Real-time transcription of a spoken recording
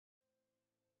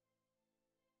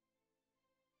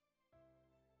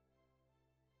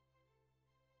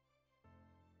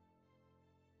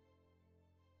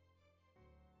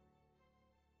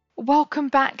Welcome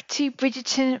back to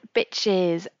Bridgerton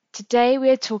Bitches. Today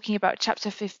we are talking about chapter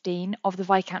 15 of The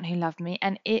Viscount Who Loved Me,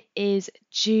 and it is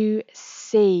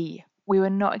juicy. We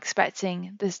were not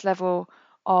expecting this level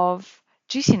of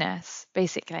juiciness,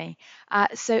 basically.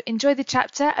 So enjoy the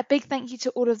chapter. A big thank you to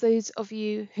all of those of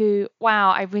you who, wow,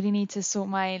 I really need to sort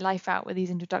my life out with these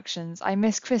introductions. I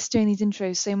miss Chris doing these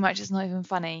intros so much, it's not even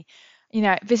funny.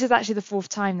 This is actually the fourth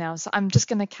time now, so I'm just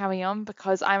going to carry on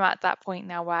because I'm at that point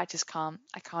now where I just can't.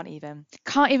 I can't even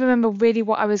remember really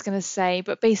what I was going to say,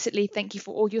 but basically, thank you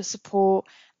for all your support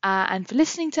and for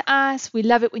listening to us. We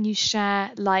love it when you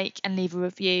share, like, and leave a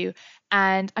review.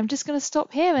 And I'm just going to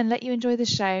stop here and let you enjoy the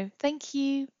show. Thank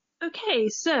you. Okay,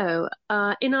 so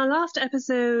in our last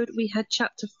episode, we had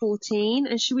chapter 14,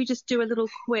 and should we just do a little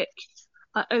quick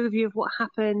overview of what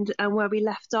happened and where we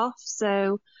left off?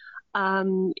 So,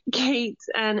 Kate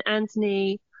and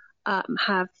Anthony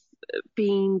have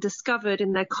been discovered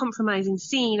in their compromising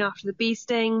scene after the bee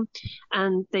sting,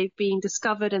 and they've been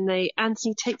discovered, and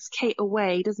Anthony takes Kate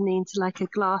away, doesn't he, into like a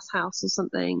glass house or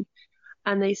something,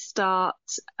 and they start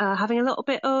having a little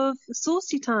bit of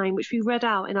saucy time, which we read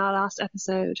out in our last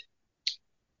episode,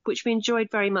 which we enjoyed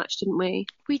very much, didn't we?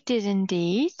 We did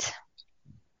indeed.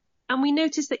 And we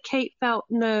noticed that Kate felt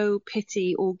no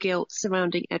pity or guilt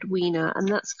surrounding Edwina, and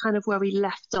that's kind of where we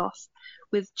left off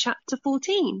with chapter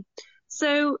 14.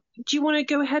 So do you want to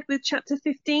go ahead with chapter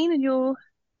 15 and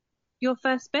your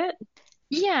first bit?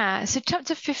 Yeah, so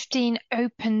chapter 15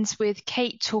 opens with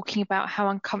Kate talking about how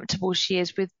uncomfortable she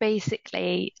is with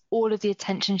basically all of the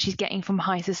attention she's getting from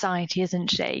high society,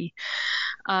 isn't she?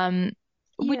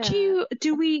 Would you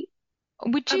I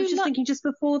was just thinking just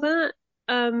before that,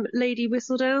 Lady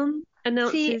Whistledown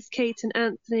announces Kate and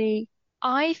Anthony.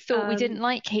 I thought we didn't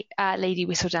like Lady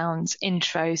Whistledown's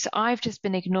intro, so I've just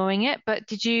been ignoring it. But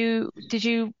did you read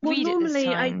it this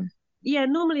time?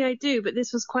 Normally I do, but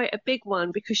this was quite a big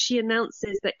one because she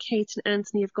announces that Kate and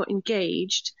Anthony have got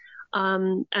engaged,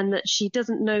 and that she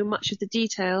doesn't know much of the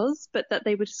details, but that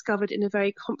they were discovered in a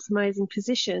very compromising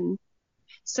position.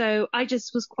 So I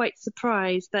just was quite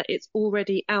surprised that it's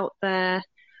already out there.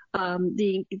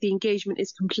 The engagement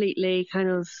is completely kind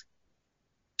of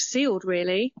sealed,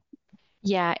 really.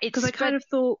 Yeah, because I kind of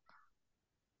thought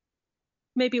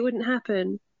maybe it wouldn't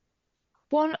happen.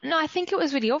 Well, no, I think it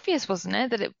was really obvious, wasn't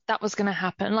it, that was going to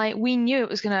happen. Like we knew it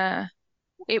was gonna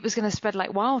spread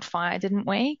like wildfire, didn't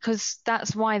we? Because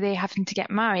that's why they happened to get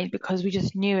married, because we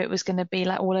just knew it was going to be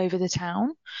like all over the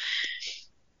town.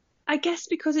 I guess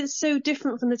because it's so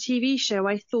different from the TV show,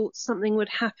 I thought something would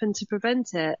happen to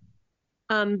prevent it.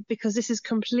 Because this is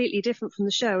completely different from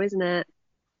the show, isn't it?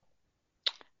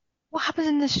 What happens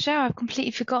in the show? I've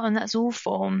completely forgotten. That's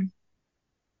awful.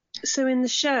 So in the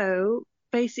show,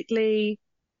 basically,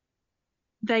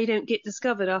 they don't get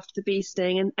discovered after the bee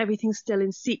sting, and everything's still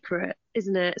in secret,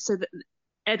 isn't it? So that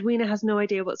Edwina has no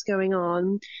idea what's going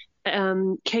on.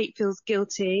 Kate feels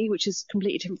guilty, which is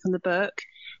completely different from the book.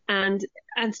 And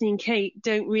Anthony and Kate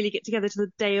don't really get together till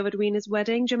the day of Edwina's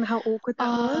wedding. Do you remember how awkward that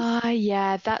was?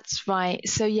 Yeah, that's right.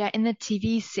 So yeah, in the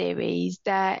TV series,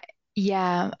 I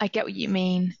get what you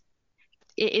mean.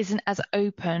 It isn't as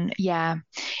open, yeah.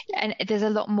 And there's a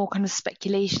lot more kind of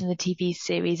speculation in the TV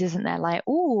series, isn't there? Like,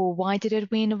 oh, why did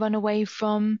Edwina run away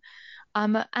from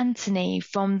Anthony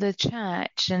from the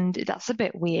church? And that's a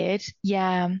bit weird.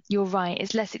 Yeah, you're right.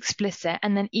 It's less explicit.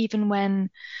 And then even when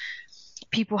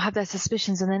people have their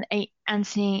suspicions, and then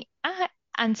Anthony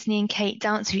and Kate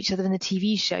dance with each other in the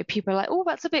TV show, people are like, oh,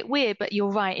 that's a bit weird. But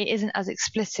you're right. It isn't as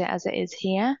explicit as it is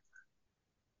here.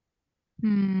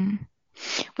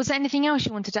 Was there anything else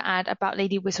you wanted to add about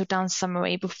Lady Whistledown's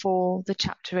summary before the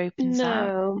chapter opens up?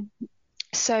 No.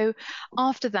 So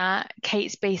after that,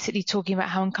 Kate's basically talking about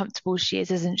how uncomfortable she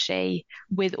is, isn't she,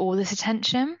 with all this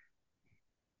attention?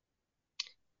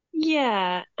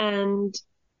 Yeah, and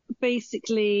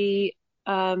basically,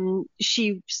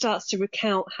 she starts to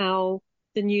recount how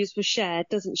the news was shared,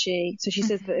 doesn't she? So she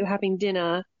says that they were having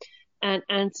dinner, and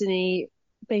Anthony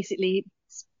basically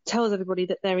tells everybody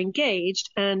that they're engaged,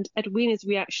 and Edwina's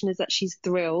reaction is that she's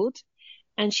thrilled,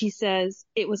 and she says,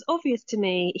 it was obvious to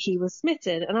me he was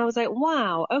smitten. And I was like,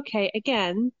 wow, okay,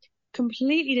 again,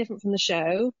 completely different from the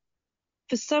show.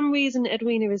 For some reason,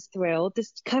 Edwina is thrilled.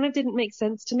 This kind of didn't make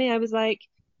sense to me. I was like,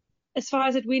 as far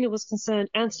as Edwina was concerned,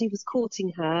 Anthony was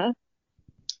courting her.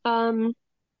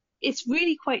 It's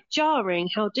really quite jarring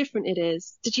how different it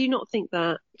is. Did you not think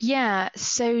that? Yeah,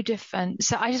 so different.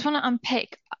 So I just want to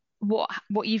unpick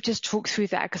what you've just talked through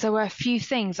there, because there were a few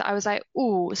things that I was like,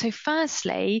 oh, so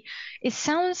firstly, it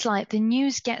sounds like the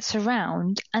news gets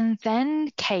around and then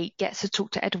Kate gets to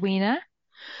talk to Edwina.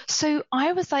 So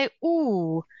I was like,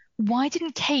 oh, why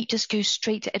didn't Kate just go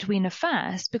straight to Edwina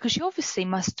first? Because she obviously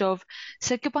must have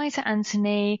said goodbye to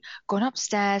Anthony, gone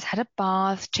upstairs, had a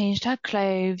bath, changed her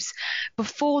clothes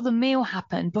before the meal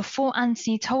happened, before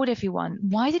Anthony told everyone.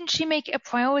 Why didn't she make it a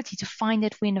priority to find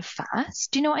Edwina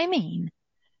first? Do you know what I mean?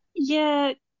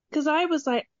 Yeah, because I was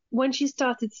like, when she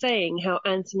started saying how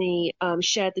Anthony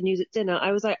shared the news at dinner,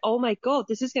 I was like, oh my God,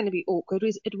 this is going to be awkward.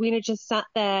 Was Edwina just sat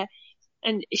there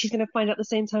and she's going to find out the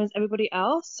same time as everybody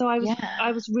else? So I Yeah.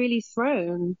 was really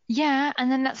thrown. Yeah, and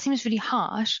then that seems really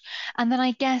harsh. And then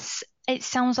I guess it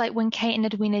sounds like when Kate and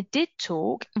Edwina did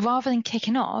talk, rather than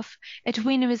kicking off,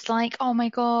 Edwina was like, "Oh my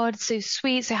God, so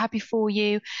sweet, so happy for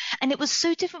you." And it was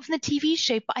so different from the TV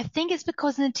show, but I think it's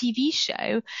because in the TV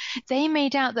show, they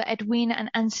made out that Edwina and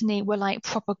Anthony were like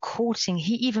proper courting.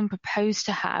 He even proposed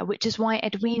to her, which is why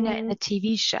Edwina in Mm, the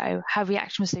TV show, her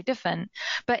reaction was so different.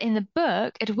 But in the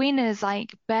book, Edwina is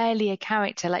like barely a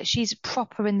character. Like she's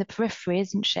proper in the periphery,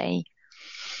 isn't she?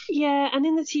 yeah, and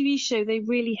in the TV show, they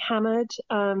really hammered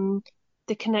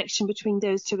the connection between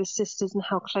those two as sisters and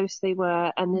how close they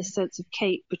were, and this sense of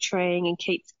Kate betraying and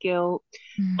Kate's guilt.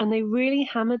 Mm. And they really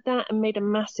hammered that and made a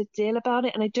massive deal about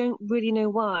it, and I don't really know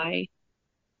why.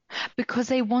 Because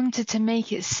they wanted to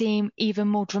make it seem even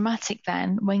more dramatic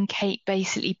then when Kate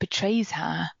basically betrays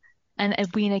her and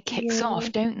Edwina kicks Yeah,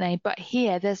 off, don't they? But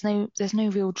here there's no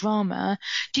real drama.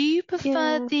 Do you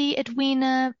prefer yeah. the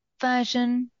Edwina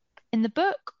version in the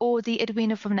book or the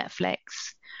Edwina from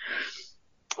Netflix?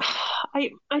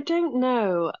 I don't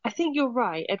know. I think you're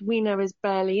right. Edwina is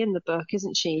barely in the book,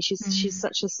 isn't she? She's Mm.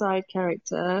 such a side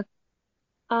character.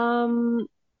 Um,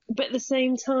 but at the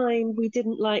same time, we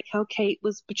didn't like how Kate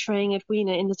was betraying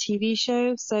Edwina in the TV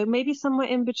show, so maybe somewhere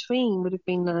in between would have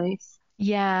been nice.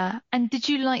 Yeah. And did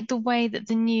you like the way that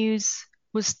the news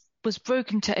was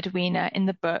broken to Edwina in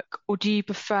the book, or do you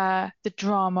prefer the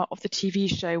drama of the TV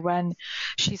show when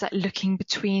she's like looking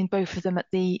between both of them at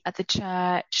the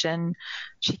church and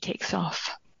she kicks off?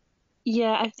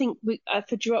 Yeah, I think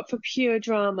for pure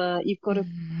drama, you've got to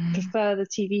Mm. prefer the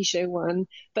TV show one.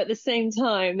 But at the same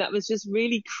time, that was just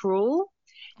really cruel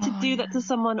to Oh do that to yeah.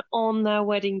 someone on their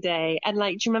wedding day. And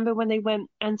like, do you remember when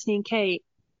Anthony and Kate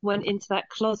went into that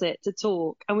closet to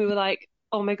talk, and we were like,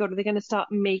 oh my God, are they going to start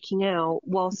making out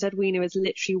whilst Edwina is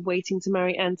literally waiting to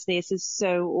marry Anthony? This is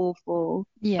so awful.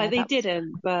 Yeah, Like they that was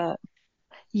didn't, but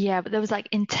yeah, but there was like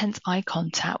intense eye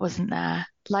contact, wasn't there?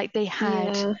 Like they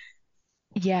had yeah.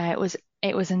 yeah, it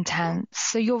was intense.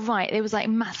 So you're right, there was like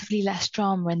massively less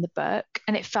drama in the book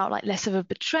and it felt like less of a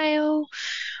betrayal.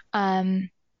 Um,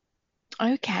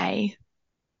 okay.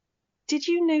 Did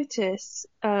you notice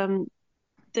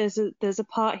there's a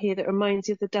part here that reminds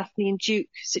you of the Daphne and Duke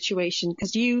situation,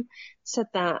 because you said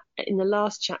that in the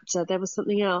last chapter there was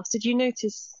something else. Did you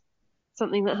notice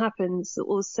something that happens that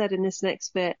was said in this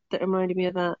next bit that reminded me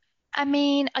of that? I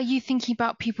mean, are you thinking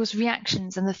about people's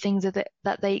reactions and the things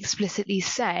that they explicitly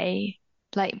say,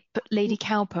 like Lady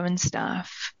Cowper and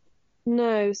stuff?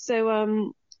 No,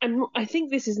 so I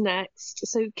think this is next.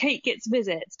 So Kate gets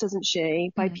visits, doesn't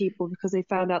she, by Mm. people because they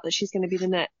found out that she's going to be the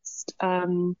next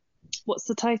what's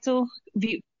the title?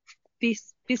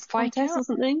 Viscountess or Viscount?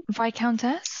 something.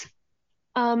 Viscountess?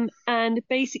 And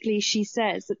basically she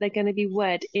says that they're going to be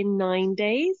wed in 9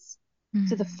 days,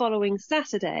 so the Mm. following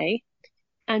Saturday.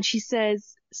 And she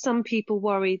says some people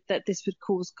worried that this would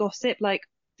cause gossip, like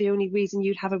the only reason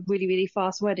you'd have a really, really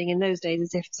fast wedding in those days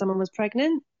is if someone was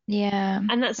pregnant. Yeah.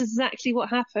 And that's exactly what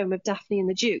happened with Daphne and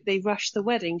the Duke. They rushed the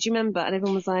wedding. Do you remember? And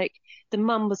everyone was like, the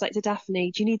mum was like to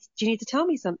Daphne, do you need to tell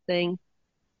me something?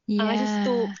 And I just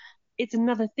thought Yeah. it's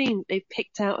another theme that they've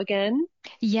picked out again.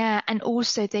 Yeah, and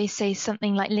also they say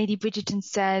something like Lady Bridgerton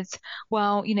says,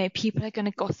 well, people are going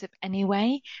to gossip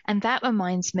anyway. And that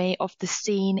reminds me of the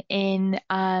scene in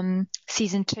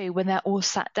season 2 when they're all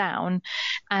sat down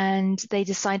and they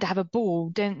decide to have a ball,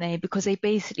 don't they? Because they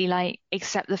basically like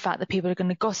accept the fact that people are going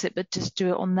to gossip, but just do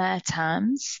it on their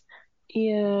terms.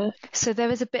 Yeah, So there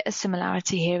is a bit of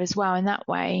similarity here as well in that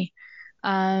way.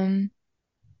 Um,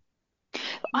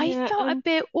 I yeah, felt a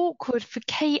bit awkward for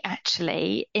Kate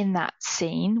actually in that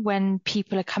scene when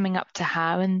people are coming up to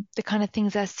her and the kind of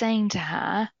things they're saying to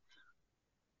her.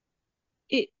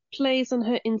 it plays on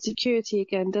her insecurity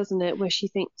again, doesn't it? Where she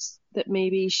thinks that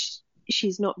maybe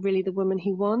she's not really the woman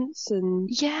he wants and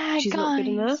Yeah, she's not good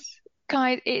enough.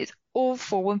 guys, it's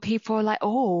awful when people are like,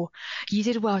 "Oh, you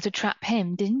did well to trap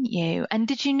him, didn't you?" And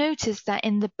did you notice that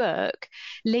in the book,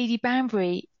 Lady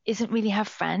Banbury isn't really her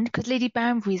friend because Lady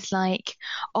Banbury's like,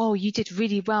 "Oh, you did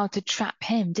really well to trap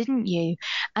him, didn't you?"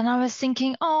 And I was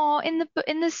thinking, "Oh,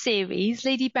 in the series,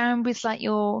 Lady Banbury's like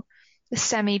your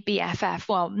semi BFF.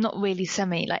 Well, not really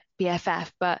semi like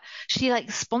BFF, but she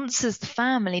like sponsors the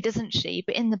family, doesn't she?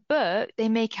 But in the book, they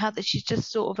make out that she's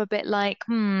just sort of a bit like,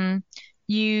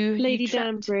 you Lady trapped.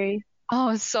 Danbury.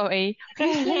 Oh, sorry.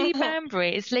 Who's Lady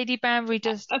Banbury? Is Lady Banbury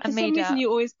just a For some made reason, up? you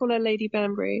always call her Lady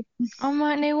Banbury. Oh,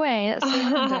 right, no way. That's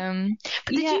so random.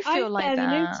 But did Yeah, you I feel like barely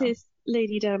that? noticed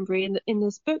Lady Danbury in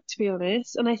this book, to be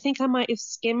honest. And I think I might have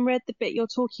skim read the bit you're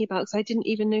talking about because I didn't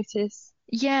even notice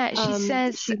Yeah,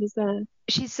 that she was there.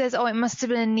 she says, oh, it must have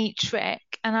been a neat trick.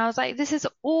 And I was like, this is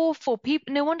awful.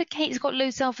 People, no wonder Kate's got low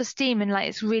self-esteem and like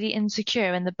it's really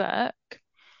insecure in the book.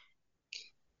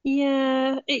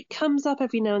 Yeah, it comes up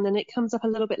every now and then. It comes up a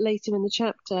little bit later in the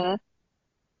chapter.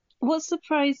 What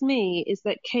surprised me is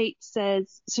that Kate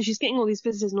says, so she's getting all these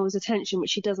visitors and all this attention, which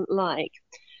she doesn't like.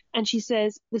 And she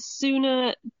says, the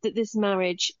sooner that this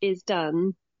marriage is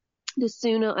done, the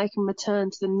sooner I can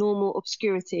return to the normal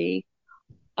obscurity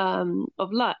of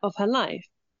her life.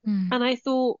 Mm. And I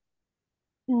thought,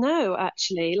 no,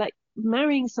 actually, like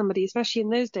marrying somebody, especially in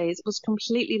those days, was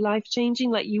completely life changing.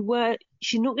 Like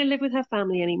she's not going to live with her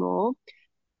family anymore.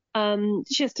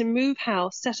 She has to move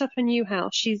house, set up a new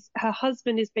house. Her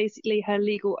husband is basically her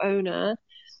legal owner.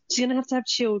 She's going to have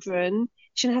children.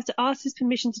 She's going to have to ask his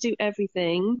permission to do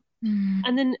everything. Mm.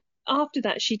 And then after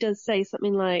that, she does say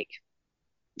something like,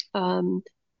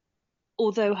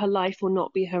 although her life will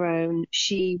not be her own,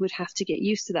 she would have to get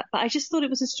used to that. But I just thought it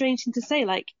was a strange thing to say.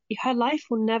 Like, her life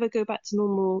will never go back to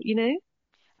normal, you know?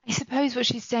 I suppose what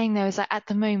she's saying though is like at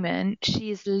the moment,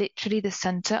 she is literally the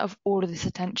center of all of this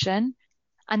attention.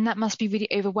 And that must be really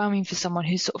overwhelming for someone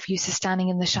who's sort of used to standing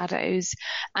in the shadows.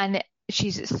 And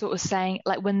she's sort of saying,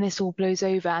 like, when this all blows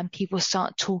over and people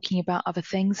start talking about other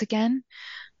things again.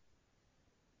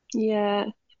 Yeah.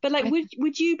 But like, I,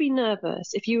 would you be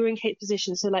nervous if you were in Kate's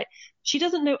position? So like, she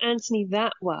doesn't know Anthony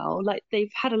that well. Like,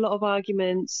 they've had a lot of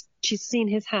arguments. She's seen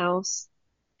his house.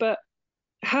 But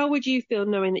how would you feel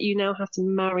knowing that you now have to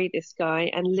marry this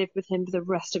guy and live with him for the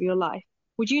rest of your life?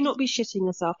 Would you not be shitting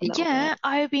yourself a little yeah, bit?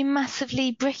 I would be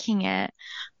massively bricking it.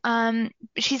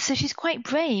 She's quite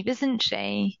brave, isn't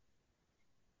she?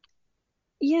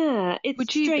 Yeah, it's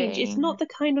Would you strange. It's be? not the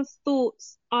kind of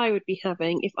thoughts I would be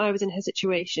having if I was in her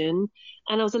situation.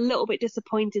 And I was a little bit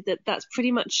disappointed that that's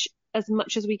pretty much as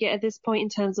we get at this point in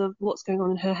terms of what's going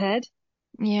on in her head.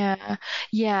 Yeah,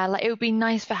 yeah, like it would be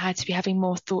nice for her to be having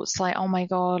more thoughts like, oh my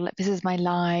God, like this is my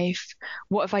life.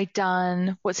 What have I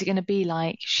done? What's it going to be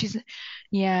like?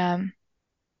 Yeah,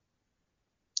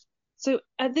 So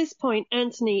at this point,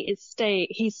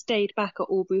 he's stayed back at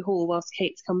Aubrey Hall whilst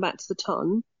Kate's come back to the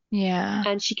ton. yeah,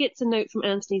 And she gets a note from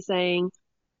Anthony saying,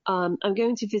 I'm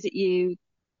going to visit you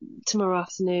tomorrow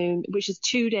afternoon, which is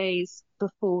 2 days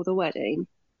before the wedding.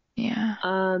 yeah.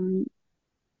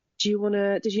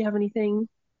 Did you have anything?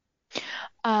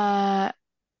 Uh,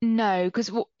 no,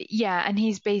 because yeah, and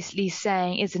he's basically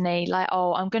saying, isn't he, like,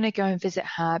 oh, I'm gonna go and visit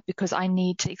her because I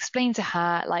need to explain to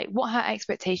her like what her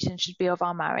expectations should be of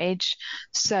our marriage.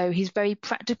 So he's very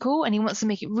practical and he wants to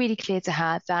make it really clear to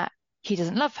her that he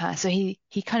doesn't love her. So he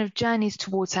kind of journeys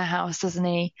towards her house, doesn't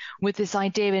he, with this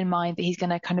idea in mind that he's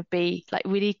gonna kind of be like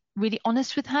really, really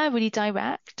honest with her, really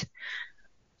direct.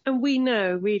 And we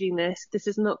know reading this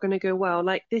is not going to go well.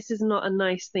 Like, this is not a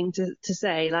nice thing to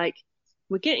say. Like,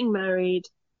 we're getting married,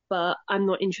 but I'm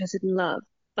not interested in love.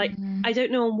 Like, Mm. I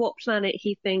don't know on what planet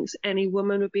he thinks any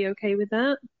woman would be okay with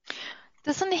that.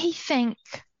 Doesn't he think,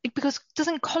 because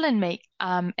doesn't Colin make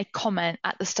a comment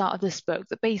at the start of this book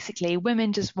that basically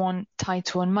women just want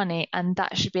title and money and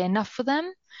that should be enough for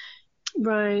them?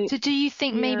 Right. So do you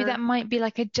think maybe Yeah. that might be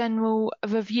like a general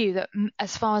review that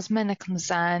as far as men are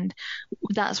concerned,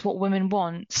 that's what women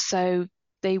want, so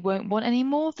they won't want any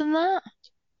more than that?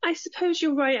 I suppose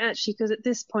you're right, actually, because at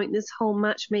this point, this whole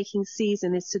matchmaking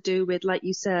season is to do with, like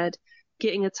you said,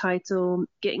 getting a title,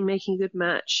 making a good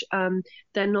match.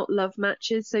 They're not love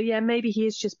matches. So yeah, maybe he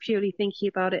is just purely thinking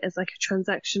about it as like a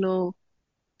transactional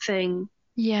thing.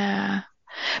 Yeah.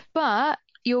 But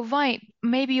you're right.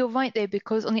 Maybe you're right though,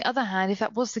 because on the other hand, if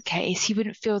that was the case, he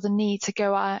wouldn't feel the need to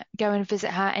go and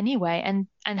visit her anyway, and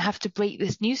have to break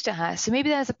this news to her. So maybe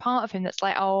there's a part of him that's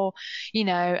like, oh,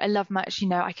 a love match.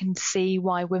 I can see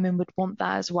why women would want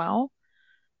that as well.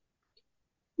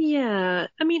 Yeah.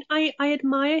 I mean, I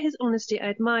admire his honesty. I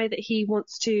admire that he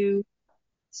wants to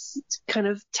kind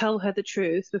of tell her the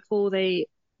truth before they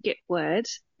get wed.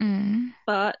 Mm.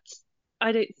 But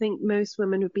I don't think most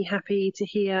women would be happy to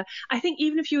hear. I think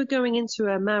even if you were going into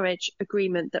a marriage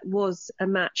agreement that was a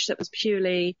match that was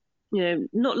purely,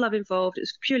 not love involved, it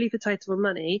was purely for title and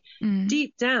money, Mm.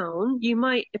 deep down, you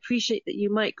might appreciate that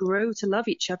you might grow to love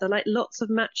each other. Like, lots of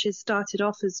matches started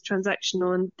off as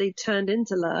transactional and they turned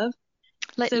into love.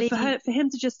 Like So Lady, for him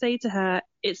to just say to her,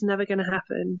 it's never going to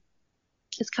happen,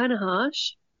 it's kind of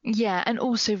harsh. yeah, and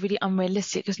also really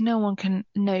unrealistic because no one can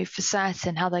know for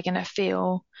certain how they're going to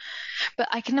feel. But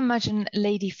I can imagine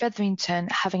Lady Featherington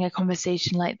having a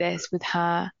conversation like this with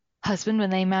her husband when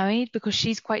they married because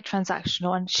she's quite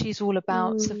transactional and she's all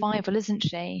about Mm, survival, isn't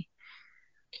she?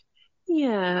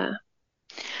 yeah.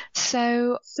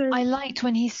 So So I liked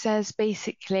when he says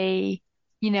basically,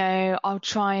 I'll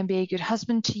try and be a good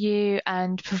husband to you,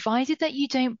 and provided that you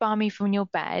don't bar me from your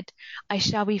bed, I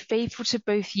shall be faithful to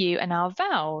both you and our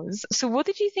vows. So what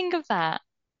did you think of that?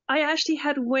 I actually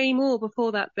had way more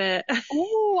before that bit.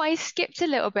 Oh, I skipped a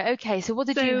little bit. Okay, so what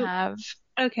did you So, have?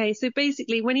 okay, so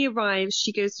basically, when he arrives,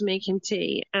 she goes to make him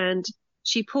tea and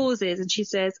she pauses and she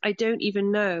says, I don't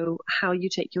even know how you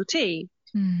take your tea.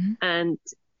 Mm, And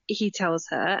he tells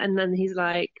her, and then he's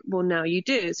like, well, now you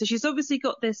do. So she's obviously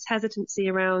got this hesitancy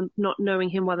around not knowing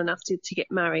him well enough to get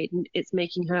married, and it's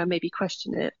making her maybe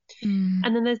question it. mm,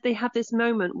 And then they have this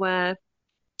moment where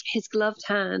his gloved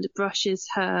hand brushes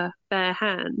her bare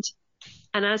hand.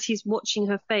 And as he's watching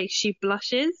her face, she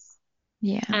blushes,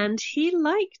 yeah, and he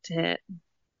liked it.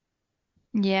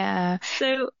 yeah.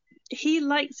 So he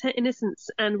likes her innocence,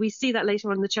 and we see that later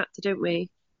on in the chapter, don't we?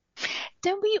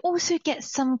 Don't we also get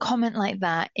some comment like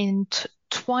that in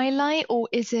Twilight, or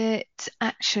is it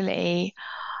actually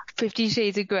 50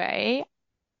 Shades of Grey?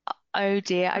 Oh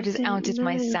dear, I I just don't outed know.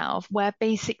 myself. Where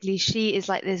basically she is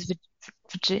like this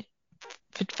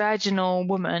virginal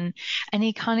woman, and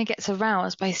he kind of gets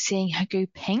aroused by seeing her go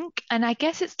pink. And I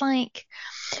guess it's like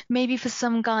maybe for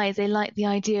some guys, they like the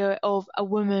idea of a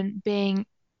woman being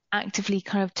actively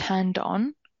kind of turned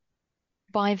on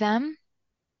by them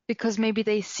because maybe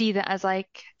they see that as like,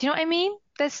 do you know what I mean?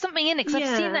 There's something in it because I've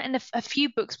seen Yeah, that in a few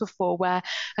books before where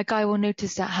a guy will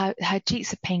notice that her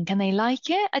cheeks are pink and they like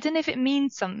it. I don't know if it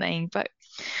means something, but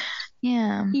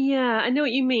yeah. yeah, I know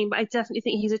what you mean, but I definitely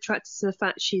think he's attracted to the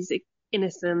fact she's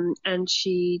innocent and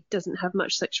she doesn't have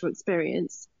much sexual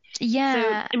experience. So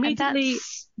Yeah, and immediately,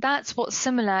 that's what's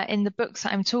similar in the books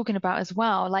that I'm talking about as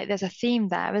well. Like there's a theme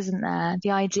there, isn't there?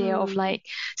 The idea of mm, like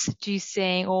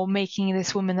seducing or making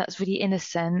this woman that's really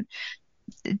innocent,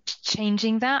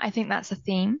 changing that. I think that's a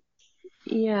theme.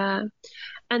 yeah.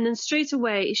 And then straight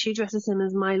away, she addresses him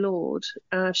as my lord.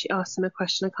 She asks him a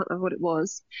question, I can't remember what it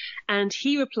was. And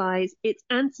he replies, it's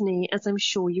Anthony, as I'm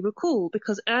sure you recall,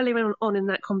 because earlier on in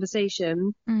that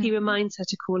conversation, he Mm. reminds her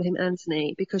to call him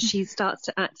Anthony because she starts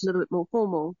to act a little bit more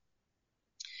formal.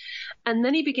 And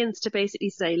then he begins to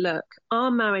basically say, look, our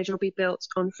marriage will be built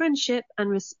on friendship and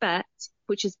respect,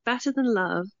 which is better than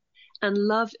love. And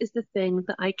love is the thing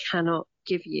that I cannot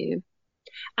give you.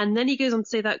 And then he goes on to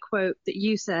say that quote that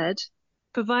you said,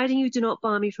 providing you do not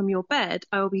bar me from your bed,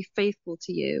 I will be faithful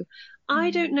to you.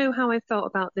 I don't Mm. know how I felt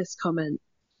about this comment.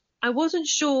 I wasn't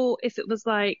sure if it was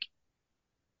like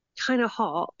kind of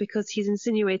hot because he's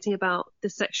insinuating about the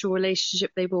sexual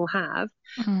relationship they will have.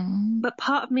 Mm. But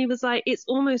part of me was like, it's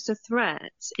almost a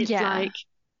threat. It's Yeah, like,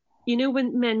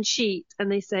 when men cheat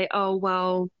and they say, oh,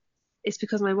 well, it's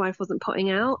because my wife wasn't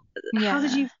potting out. How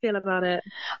did yeah. you feel about it?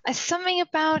 Something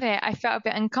about it I felt a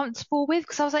bit uncomfortable with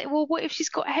because I was like, well, what if she's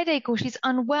got a headache or she's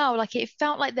unwell? Like it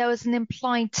felt like there was an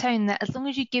implied tone that as long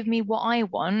as you give me what I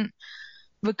want,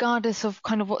 regardless of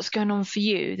kind of what's going on for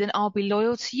you, then I'll be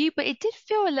loyal to you. But it did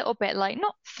feel a little bit like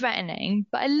not threatening,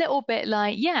 but a little bit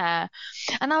like, yeah.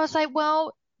 And I was like,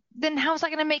 well, then how's that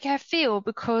going to make her feel?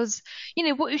 Because,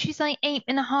 what if she's like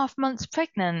 8.5 months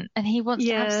pregnant and he wants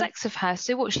to have Yeah, sex with her?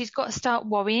 So what, she's got to start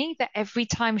worrying that every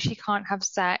time she can't have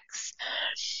sex,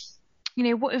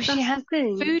 what if she that's has the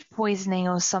thing. food poisoning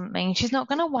or something? She's not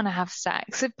going to want to have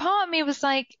sex. So part of me was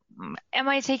like, am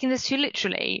I taking this too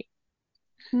literally?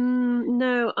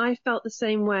 No, I felt the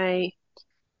same way.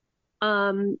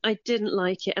 I didn't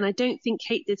like it, and I don't think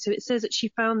Kate did. So it says that she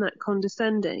found that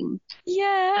condescending,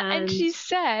 Yeah, and and she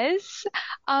says,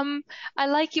 I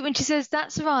like it when she says,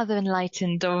 that's rather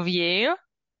enlightened of you.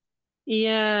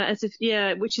 yeah, as if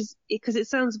which is because it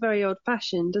sounds very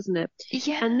old-fashioned, doesn't it?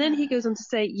 And then he Yeah. goes on to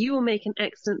say, "You will make an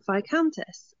excellent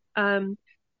viscountess."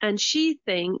 And she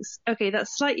thinks, okay,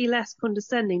 that's slightly less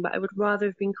condescending, but I would rather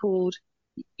have been called,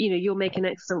 you'll make an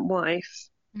excellent wife.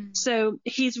 Mm. So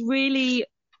he's really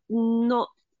not.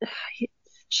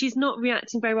 She's not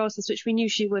reacting very well to this, which we knew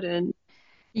she wouldn't.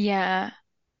 Yeah,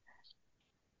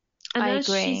 And I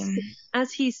agree.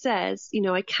 as he says,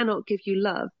 I cannot give you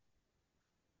love.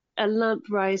 A lump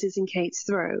rises in Kate's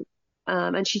throat,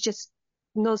 and she just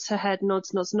nods her head,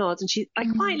 nods, nods, nods. And I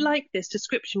quite Mm. like this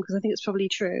description because I think it's probably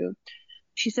true.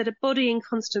 She said, "A body in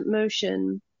constant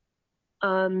motion,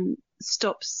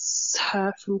 stops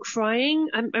her from crying.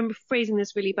 I'm phrasing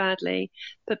this really badly,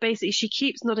 but basically she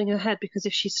keeps nodding her head because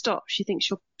if she stops, she thinks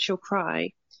she'll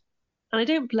cry. And I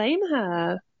don't blame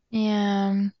her.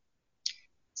 Yeah.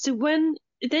 So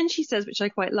then she says, which I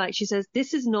quite like, she says,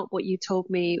 "This is not what you told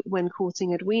me when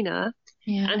courting Edwina."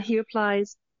 Yeah. And he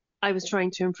replies, "I was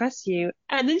trying to impress you."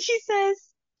 And then she says,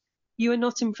 "You are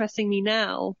not impressing me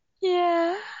now."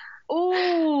 Yeah.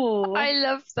 Oh, I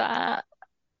love that.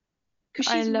 because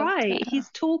I she's love right. that. He's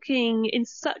talking in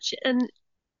such an,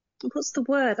 what's the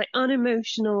word? Like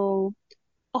unemotional,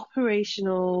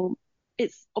 operational,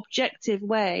 it's objective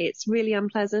way. It's really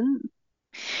unpleasant.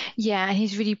 Yeah, and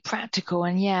he's really practical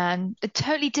and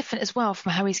totally different as well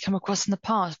from how he's come across in the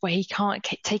past, where he can't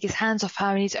take his hands off her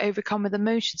and he's overcome with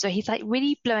emotion. So he's like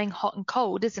really blowing hot and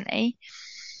cold, isn't he?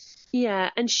 Yeah,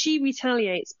 and she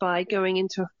retaliates by going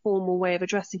into a formal way of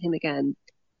addressing him again.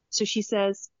 So she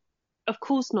says, "Of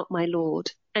course not, my lord."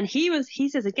 And he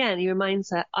says again, he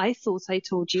reminds her, "I thought I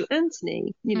told you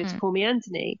Anthony, to call me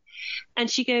Anthony." And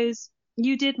she goes,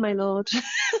 "You did, my lord." So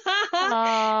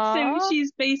Aww.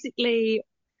 she's basically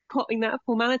popping that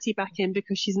formality back in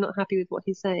because she's not happy with what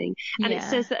he's saying. And it Yeah.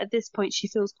 says that at this point she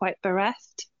feels quite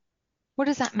bereft. What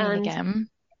does that mean And again?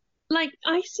 like,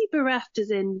 I see bereft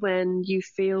as in when you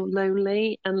feel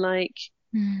lonely and like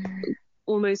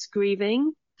almost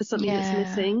grieving for something that's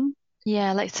missing.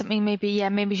 Yeah, like something maybe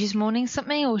she's mourning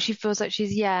something or she feels like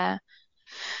she's, yeah.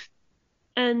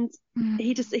 And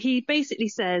he basically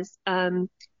says,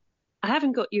 "I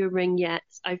haven't got you a ring yet.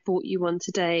 I've bought you one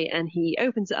today." And he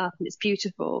opens it up and it's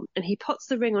beautiful. And he puts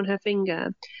the ring on her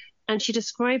finger and she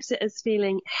describes it as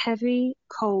feeling heavy,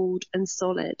 cold, and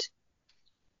solid.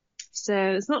 So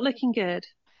it's not looking good.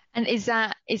 And is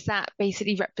that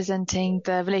basically representing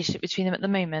the relationship between them at the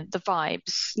moment, the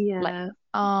vibes? Yeah.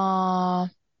 Ah,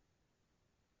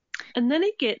 And then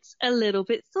it gets a little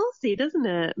bit saucy, doesn't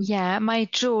it? yeah, my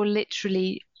jaw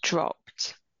literally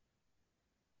dropped.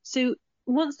 So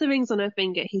once the ring's on her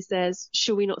finger, he says,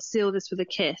 "Shall we not seal this with a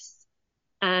kiss?"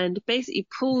 And basically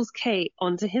pulls Kate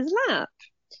onto his lap.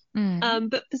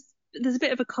 But there's a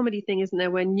bit of a comedy thing, isn't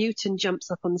there, where Newton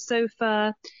jumps up on the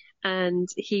sofa and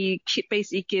he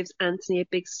basically gives Anthony a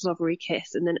big slobbery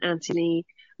kiss, and then Anthony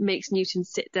makes Newton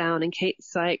sit down, and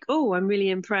Kate's like, "Oh, I'm really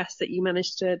impressed that you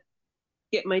managed to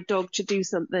get my dog to do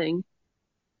something."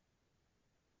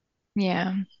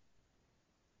 Yeah.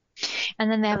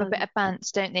 And then they have a bit of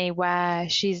bants, don't they, where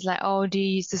she's like, "Oh, do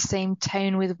you use the same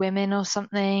tone with women or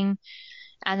something?"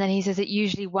 And then he says it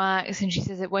usually works, and she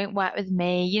says it won't work with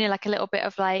me. Like a little bit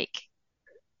of like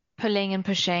pulling and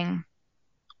pushing.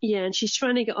 Yeah, and she's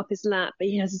trying to get off his lap, but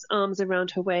he has his arms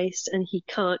around her waist and she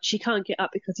can't get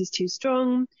up because he's too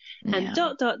strong. And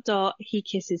Yeah. he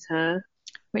kisses her.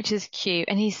 Which is cute.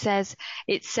 And it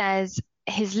says,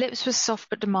 his lips were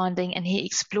soft but demanding, and he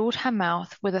explored her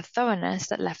mouth with a thoroughness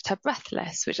that left her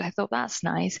breathless, which I thought that's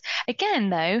nice.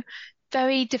 Again, though,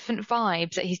 very different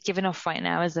vibes that he's giving off right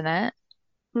now, isn't it?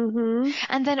 Mm-hmm.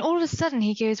 And then all of a sudden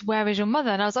he goes, "Where is your mother?"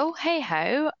 And I was, oh, hey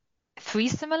ho,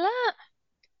 threesome alert.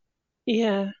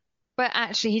 Yeah. But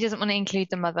actually, he doesn't want to include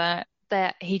the mother.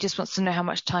 That he just wants to know how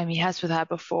much time he has with her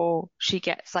before she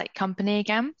gets like company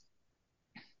again.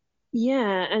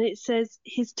 Yeah, and it says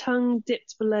his tongue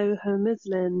dipped below her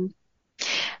muslin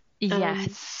and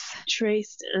Yes.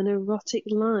 traced an erotic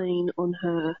line on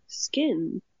her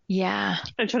skin. Yeah.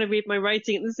 I'm trying to read my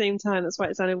writing at the same time. That's why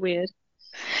it sounded weird.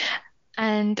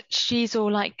 And she's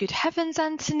all like, "Good heavens,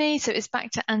 Anthony." So it's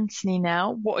back to Anthony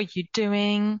now. "What are you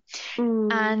doing?"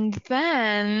 And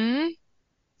then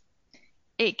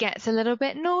it gets a little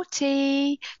bit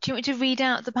naughty. Do you want me to read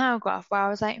out the paragraph where I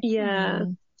was like, Yeah.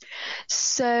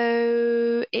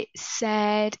 So it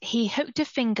said, he hooked a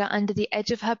finger under the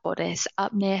edge of her bodice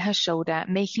up near her shoulder,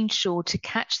 making sure to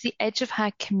catch the edge of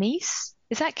her camise.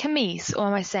 Is that camise, or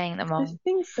am I saying that wrong? I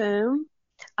think so.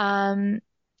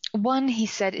 One, he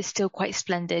said, is still quite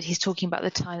splendid. He's talking about the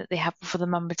time that they have before the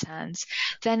mum returns.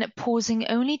 Then, pausing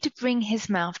only to bring his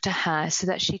mouth to her so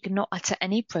that she could not utter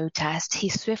any protest, he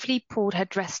swiftly pulled her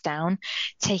dress down,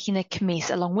 taking the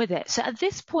camise along with it. So at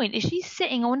this point, is she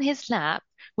sitting on his lap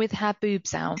with her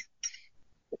boobs out?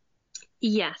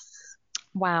 Yes.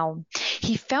 Wow.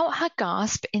 He felt her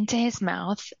gasp into his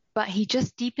mouth, but he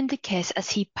just deepened the kiss as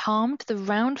he palmed the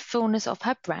round fullness of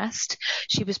her breast.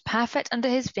 She was perfect under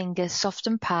his fingers, soft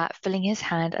and pert, filling his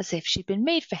hand as if she'd been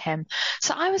made for him.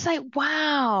 So I was like,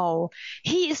 wow,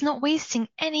 he is not wasting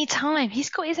any time. He's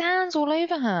got his hands all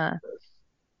over her.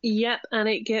 Yep, and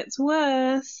it gets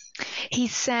worse. He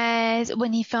says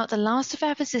when he felt the last of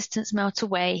her resistance melt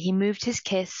away, he moved his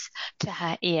kiss to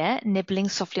her ear, nibbling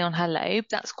softly on her lobe.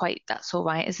 That's all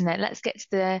right, isn't it? Let's get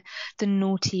to the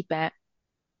naughty bit.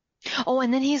 Oh,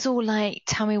 and then he's all like,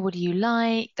 tell me, what do you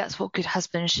like? That's what good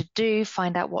husbands should do.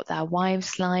 Find out what their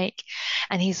wives like.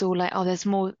 And he's all like, oh, there's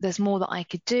more that I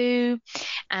could do.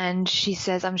 And she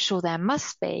says, I'm sure there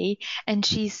must be. And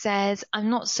she says,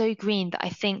 I'm not so green that I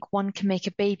think one can make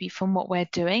a baby from what we're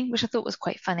doing, which I thought was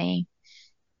quite funny.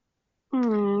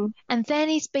 Mm. And then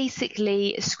he's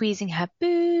basically squeezing her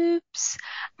boobs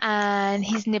and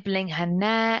he's nibbling her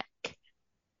neck.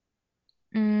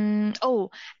 Oh,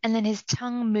 and then his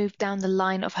tongue moved down the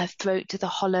line of her throat to the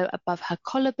hollow above her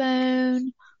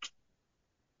collarbone.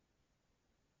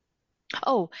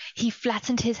 Oh, he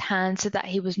flattened his hand so that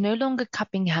he was no longer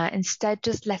cupping her, instead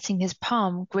just letting his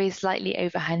palm graze lightly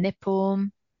over her nipple.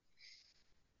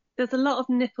 There's a lot of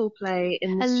nipple play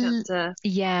in this chapter.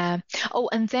 Yeah. Oh,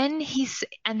 and then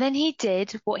he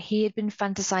did what he had been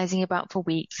fantasizing about for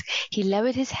weeks. He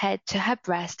lowered his head to her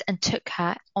breast and took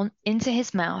her into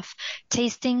his mouth,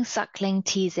 tasting, suckling,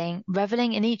 teasing,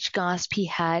 reveling in each gasp he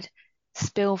had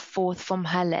spill forth from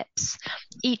her lips.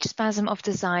 Each spasm of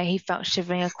desire he felt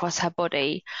shivering across her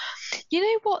body. You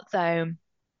know what, though?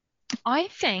 I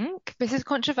think this is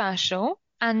controversial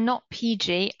and not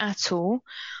PG at all.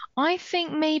 I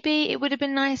think maybe it would have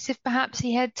been nice if perhaps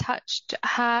he had touched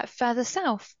her further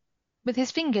south with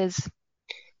his fingers.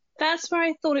 That's where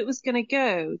I thought it was going to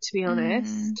go, to be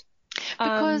honest.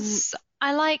 Because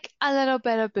I like a little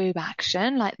bit of boob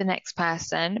action, like the next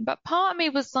person, but part of me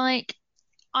was like,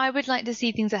 I would like to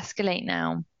see things escalate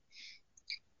now.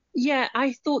 Yeah,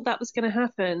 I thought that was going to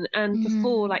happen. And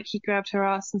before, like, he grabbed her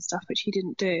ass and stuff, which he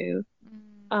didn't do.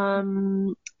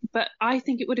 But I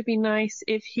think it would have been nice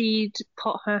if he'd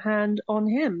put her hand on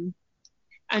him.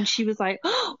 And she was like,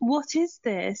 oh, what is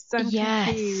this? I'm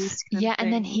confused. Yeah,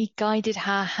 and then he guided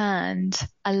her hand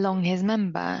along his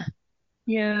member.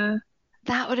 Yeah.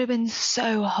 That would have been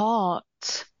so hot.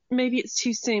 Maybe it's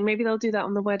too soon. Maybe they'll do that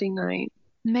on the wedding night.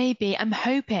 Maybe. I'm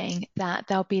hoping that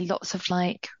there'll be lots of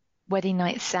like wedding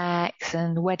night sex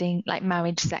and wedding like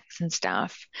marriage sex and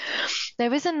stuff.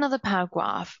 There is another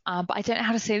paragraph, but I don't know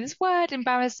how to say this word.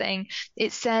 Embarrassing.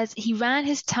 It says he ran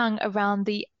his tongue around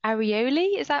the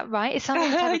areoli. Is that right? It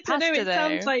sounds like a type of pasta, I don't know. It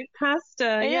sounds like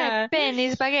pasta. Yeah.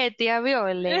 Bene spaghetti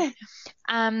areoli.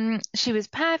 She was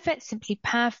perfect, simply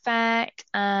perfect.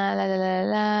 La, la, la,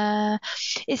 la.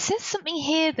 It says something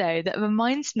here though that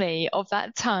reminds me of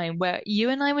that time where you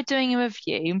and I were doing a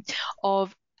review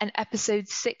of an episode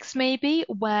 6 maybe,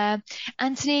 where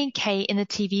Anthony and Kate in the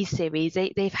TV series,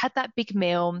 they've had that big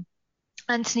meal.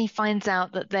 Anthony finds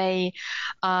out that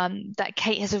that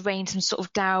Kate has arranged some sort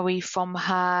of dowry from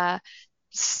her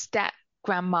step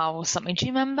grandma or something. Do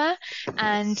you remember?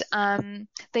 And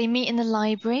they meet in the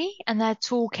library and they're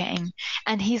talking,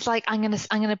 and he's like, I'm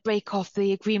gonna break off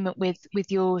the agreement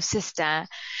with your sister.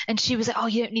 And she was like, oh,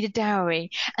 you don't need a dowry.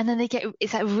 And then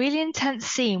it's that really intense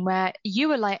scene where you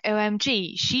were like,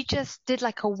 OMG, she just did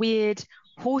like a weird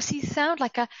horsey sound,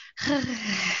 like a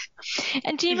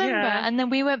and do you remember? Yeah. And then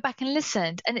we went back and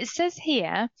listened, and it says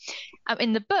here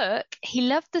in the book, he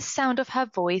loved the sound of her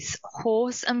voice,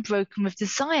 hoarse and broken with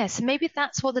desire. So maybe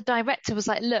that's what the director was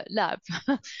like, look, love,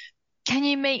 can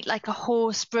you make like a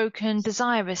hoarse, broken,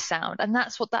 desirous sound? And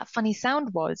that's what that funny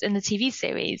sound was in the TV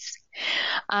series.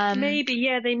 Maybe,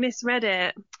 yeah, they misread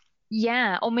it.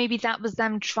 Yeah, or maybe that was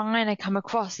them trying to come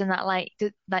across in that like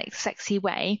sexy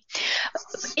way.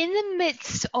 In the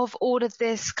midst of all of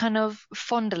this kind of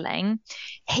fondling,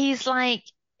 he's like,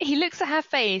 he looks at her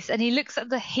face and he looks at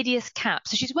the hideous cap.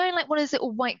 So she's wearing like one of those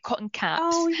little white cotton caps.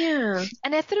 Oh, yeah.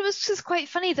 And I thought it was just quite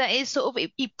funny that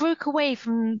it broke away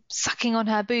from sucking on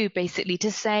her boob, basically,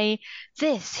 to say,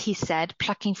 this, he said,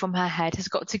 plucking from her head, has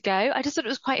got to go. I just thought it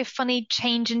was quite a funny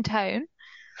change in tone.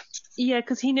 Yeah,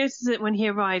 because he notices it when he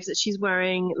arrives that she's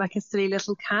wearing like a silly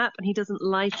little cap and he doesn't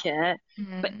like it.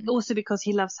 But also because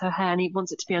he loves her hair and he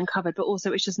wants it to be uncovered, but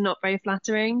also it's just not very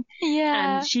flattering.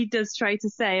 Yeah. And she does try to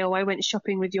say, oh, I went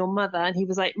shopping with your mother. And he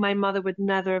was like, my mother would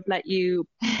never have let you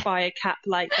buy a cap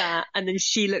like that. And then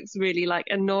she looks really like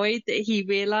annoyed that he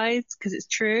realised, because it's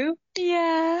true.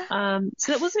 Yeah.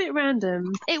 So that was a bit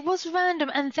random. It was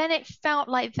random, and then it felt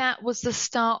like that was the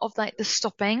start of like the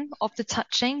stopping of the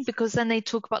touching, because then they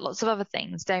talk about lots of other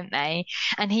things, don't they?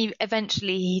 And he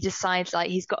eventually decides like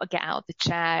he's got to get out of the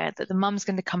chair, that the mum's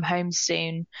going to come home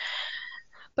soon.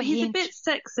 But he's a bit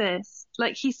sexist.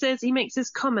 Like he makes this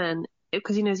comment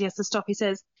because he knows he has to stop. He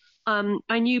says,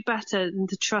 I knew better than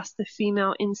to trust the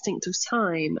female instinct of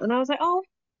time. And I was like, oh,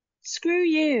 screw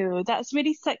you. That's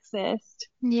really sexist.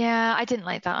 Yeah, I didn't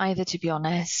like that either, to be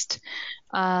honest.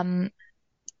 Um,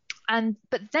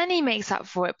 but then he makes up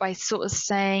for it by sort of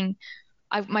saying,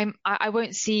 I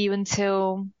won't see you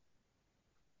until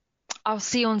I'll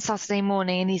see you on Saturday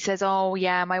morning. And he says, oh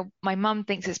yeah, my mum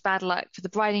thinks it's bad luck for the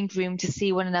bride and groom to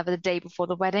see one another the day before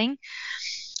the wedding.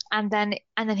 And then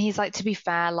he's like, to be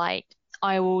fair, like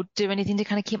I will do anything to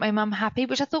kind of keep my mum happy,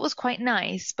 which I thought was quite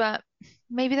nice, but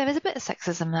maybe there is a bit of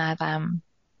sexism there then.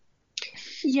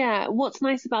 Yeah, what's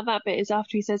nice about that bit is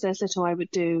after he says there's little I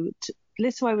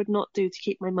would not do to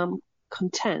keep my mum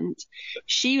content,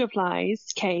 she replies,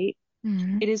 Kate,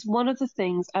 it is one of the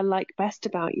things I like best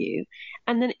about you.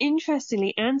 And then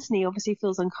interestingly, Anthony obviously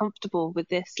feels uncomfortable with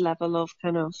this level of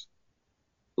kind of,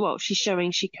 well, she's showing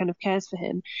she kind of cares for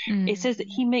him. It says that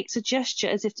he makes a gesture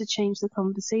as if to change the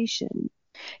conversation.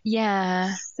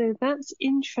 Yeah. So that's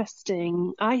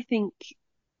interesting. I think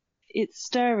it's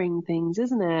stirring things,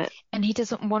 isn't it? And he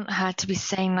doesn't want her to be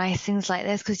saying nice things like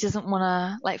this because he doesn't want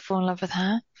to like fall in love with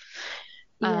her.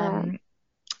 Yeah.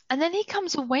 And then he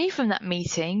comes away from that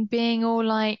meeting being all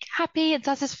like happy and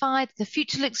satisfied. The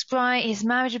future looks bright. His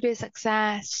marriage will be a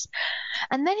success.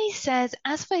 And then he says,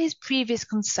 as for his previous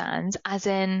concerns, as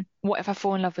in, what if I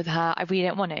fall in love with her? I really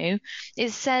don't want to.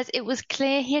 It says it was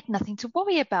clear he had nothing to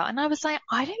worry about. And I was like,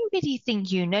 I don't really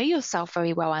think you know yourself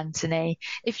very well, Anthony.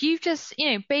 If you've just,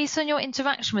 based on your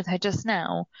interaction with her just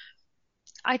now,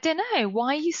 I don't know.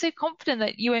 Why are you so confident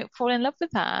that you won't fall in love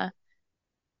with her?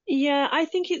 Yeah, I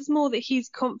think it's more that he's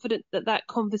confident that that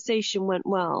conversation went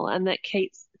well and that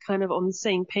Kate's kind of on the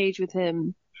same page with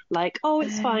him. Like, oh,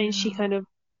 it's fine.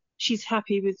 She's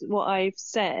happy with what I've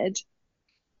said.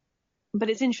 But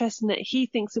it's interesting that he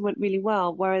thinks it went really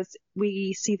well, whereas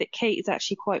we see that Kate is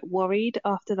actually quite worried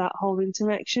after that whole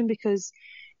interaction because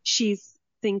she's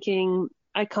thinking,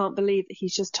 I can't believe that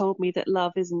he's just told me that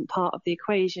love isn't part of the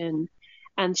equation.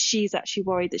 And she's actually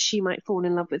worried that she might fall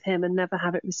in love with him and never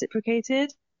have it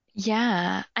reciprocated.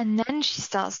 Yeah. And then she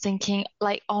starts thinking,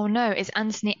 like, oh no, is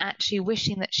Anthony actually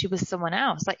wishing that she was someone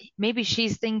else? Like, maybe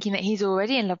she's thinking that he's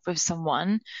already in love with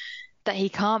someone that he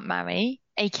can't marry,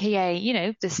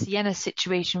 aka, the Sienna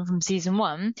situation from season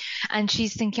 1. And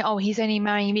she's thinking, oh, he's only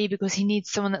marrying me because he needs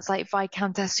someone that's like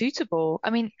Viscountess suitable. I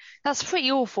mean, that's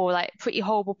pretty awful, like, pretty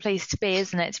horrible place to be,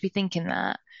 isn't it? To be thinking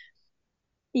that.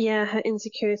 Yeah, her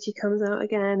insecurity comes out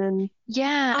again, and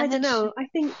Yeah. I And don't then know. I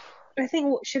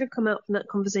think what should have come out from that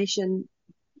conversation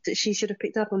that she should have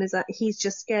picked up on is that he's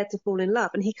just scared to fall in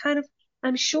love. And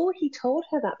I'm sure he told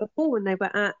her that before when they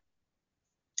were at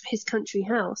his country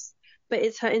house, but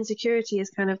it's her insecurity has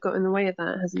kind of got in the way of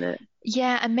that, hasn't it?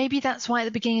 Yeah, and maybe that's why at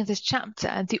the beginning of this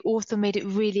chapter, the author made it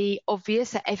really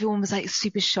obvious that everyone was like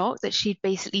super shocked that she'd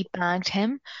basically bagged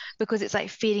him because it's like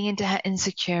feeding into her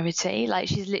insecurity. Like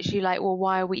she's literally like, well,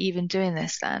 why are we even doing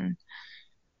this then?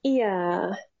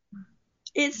 Yeah,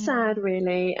 it's sad,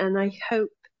 really, and I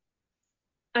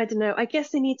don't know. I guess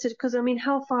they need to, because I mean,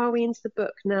 how far are we into the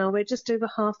book now? We're just over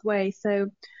halfway, so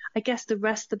I guess the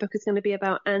rest of the book is going to be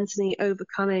about Anthony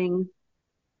overcoming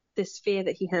this fear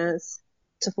that he has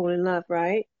to fall in love,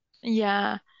 right?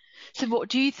 Yeah. So what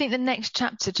do you think the next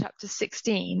chapter, chapter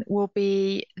 16, will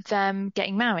be them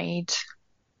getting married?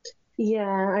 Yeah,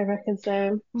 I reckon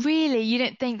so. Really? You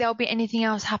don't think there'll be anything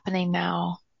else happening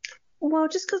now? Well,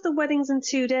 just because the wedding's in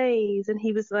 2 days, and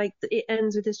he was like, it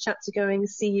ends with this chapter going,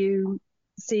 see you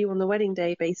on the wedding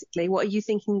day, basically. What are you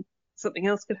thinking? Something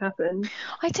else could happen?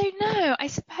 I don't know. I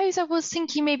suppose I was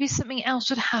thinking maybe something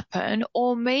else would happen,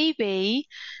 or maybe,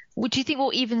 would you think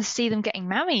we'll even see them getting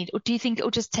married, or do you think it'll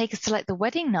just take us to like the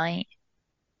wedding night?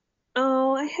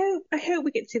 Oh, I hope we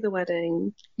get to see the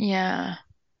wedding. Yeah.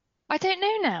 I don't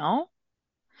know now.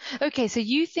 Okay, so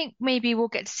you think maybe we'll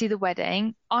get to see the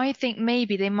wedding. I think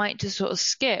maybe they might just sort of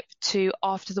skip to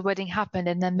after the wedding happened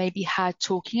and then maybe her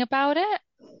talking about it.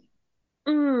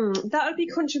 That would be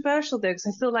controversial though, because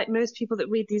I feel like most people that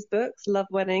read these books love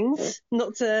weddings.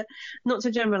 Not to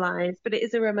generalize, but it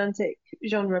is a romantic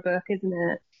genre book, isn't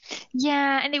it?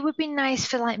 Yeah, and it would be nice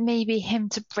for like maybe him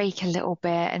to break a little bit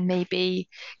and maybe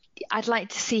I'd like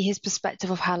to see his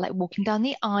perspective of how like walking down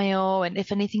the aisle and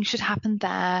if anything should happen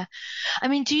there. I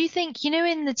mean, do you think,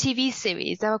 in the TV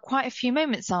series, there are quite a few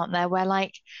moments, aren't there, where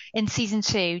like in season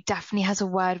 2, Daphne has a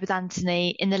word with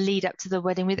Anthony in the lead up to the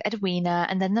wedding with Edwina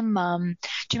and then the mum.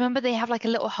 Do you remember they have like a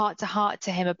little heart to heart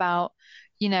to him about,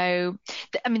 I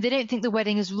mean, they don't think the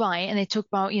wedding is right and they talk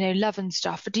about, love and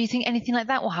stuff. But do you think anything like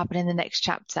that will happen in the next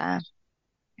chapter?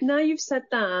 Now you've said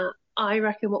that, I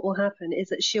reckon what will happen is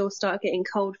that she'll start getting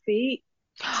cold feet.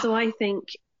 So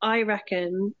I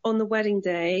reckon on the wedding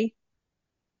day,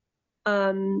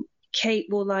 Kate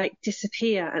will like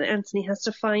disappear and Anthony has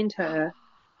to find her,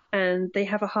 and they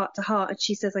have a heart to heart, and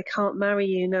she says, I can't marry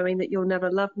you knowing that you'll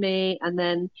never love me. And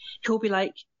then he'll be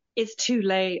like, it's too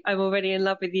late, I'm already in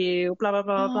love with you, blah blah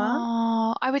blah blah.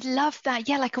 Oh, I would love that.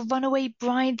 Yeah, like a runaway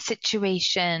bride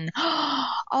situation.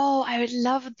 Oh, I would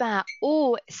love that.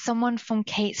 Or someone from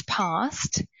Kate's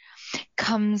past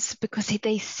comes because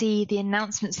they see the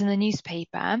announcements in the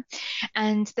newspaper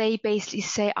and they basically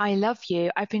say, I love you.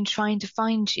 I've been trying to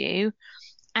find you.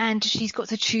 And she's got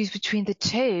to choose between the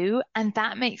two. And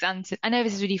that makes Anthony, I know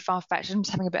this is really far-fetched. I'm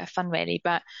just having a bit of fun, really.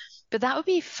 But that would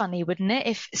be funny, wouldn't it?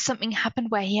 If something happened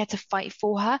where he had to fight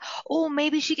for her. Or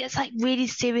maybe she gets like really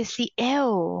seriously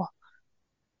ill.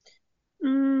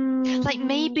 Like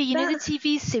maybe, you know, the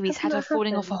TV series had her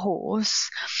falling off a horse.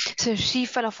 So she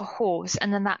fell off a horse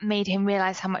and then that made him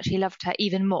realize how much he loved her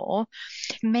even more.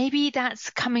 Maybe that's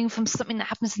coming from something that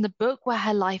happens in the book where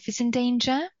her life is in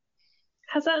danger.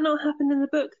 Has that not happened in the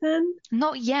book then?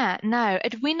 Not yet, no.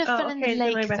 Edwina fell in the lake,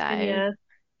 then I reckon, though.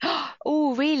 Yeah.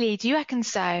 Oh, really? Do you reckon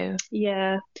so?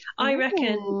 Yeah, I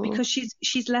reckon because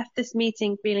she's left this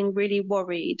meeting feeling really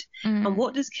worried. And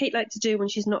what does Kate like to do when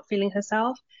she's not feeling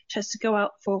herself? She has to go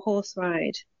out for a horse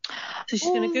ride. So she's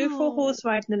going to go for a horse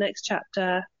ride in the next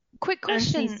chapter. Quick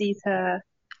question. And she sees her.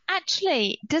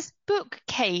 Actually, does book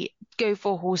Kate go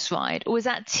for a horse ride, or is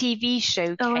that TV show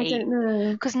Kate? Oh, I don't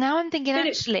know. Because now I'm thinking,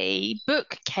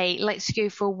 book Kate likes to go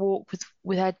for a walk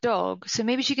with her dog, so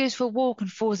maybe she goes for a walk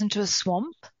and falls into a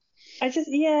swamp. I just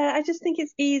think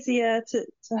it's easier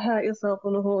to hurt yourself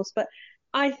on a horse, but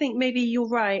I think maybe you're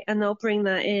right, and they'll bring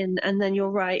that in, and then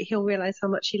you're right, he'll realize how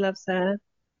much he loves her.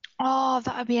 Oh,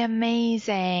 that would be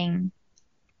amazing.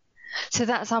 So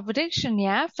that's our prediction,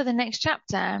 yeah, for the next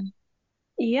chapter.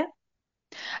 Yeah.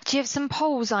 Do you have some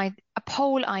poll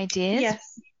ideas?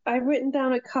 Yes, I've written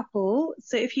down a couple.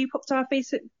 So if you pop to our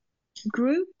Facebook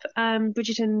group,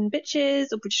 Bridgerton Bitches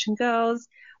or Bridgerton Girls,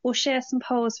 we'll share some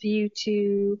polls for you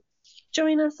to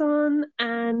join us on.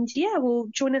 And yeah, we'll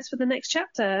join us for the next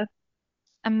chapter.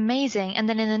 Amazing. And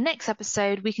then in the next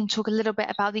episode, we can talk a little bit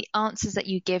about the answers that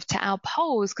you give to our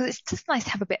polls, because it's just nice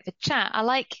to have a bit of a chat. I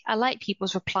like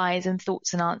people's replies and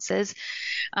thoughts and answers.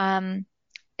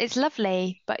 It's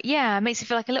lovely, but yeah, it makes it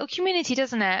feel like a little community,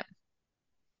 doesn't it?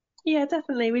 Yeah,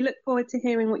 definitely. We look forward to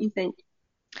hearing what you think.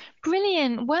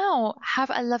 Brilliant. Well,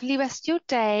 have a lovely rest of your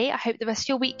day. I hope the rest of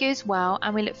your week goes well,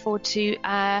 and we look forward to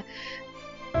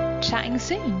chatting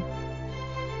soon.